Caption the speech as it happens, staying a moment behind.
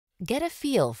Get a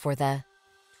feel for the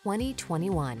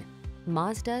 2021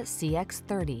 Mazda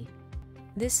CX-30.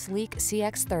 This sleek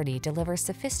CX-30 delivers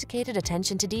sophisticated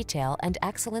attention to detail and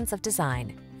excellence of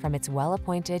design. From its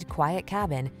well-appointed, quiet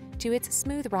cabin to its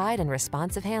smooth ride and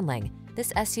responsive handling,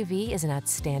 this SUV is an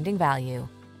outstanding value.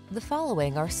 The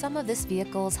following are some of this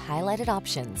vehicle's highlighted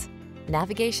options: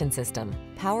 navigation system,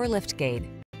 power liftgate,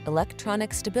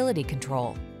 electronic stability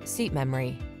control, seat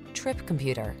memory, trip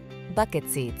computer, bucket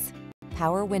seats,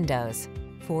 power windows,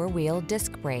 four-wheel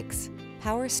disc brakes,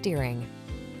 power steering.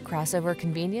 Crossover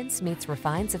convenience meets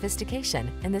refined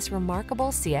sophistication in this remarkable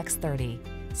CX-30.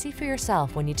 See for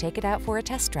yourself when you take it out for a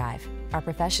test drive. Our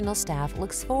professional staff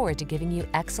looks forward to giving you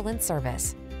excellent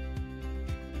service.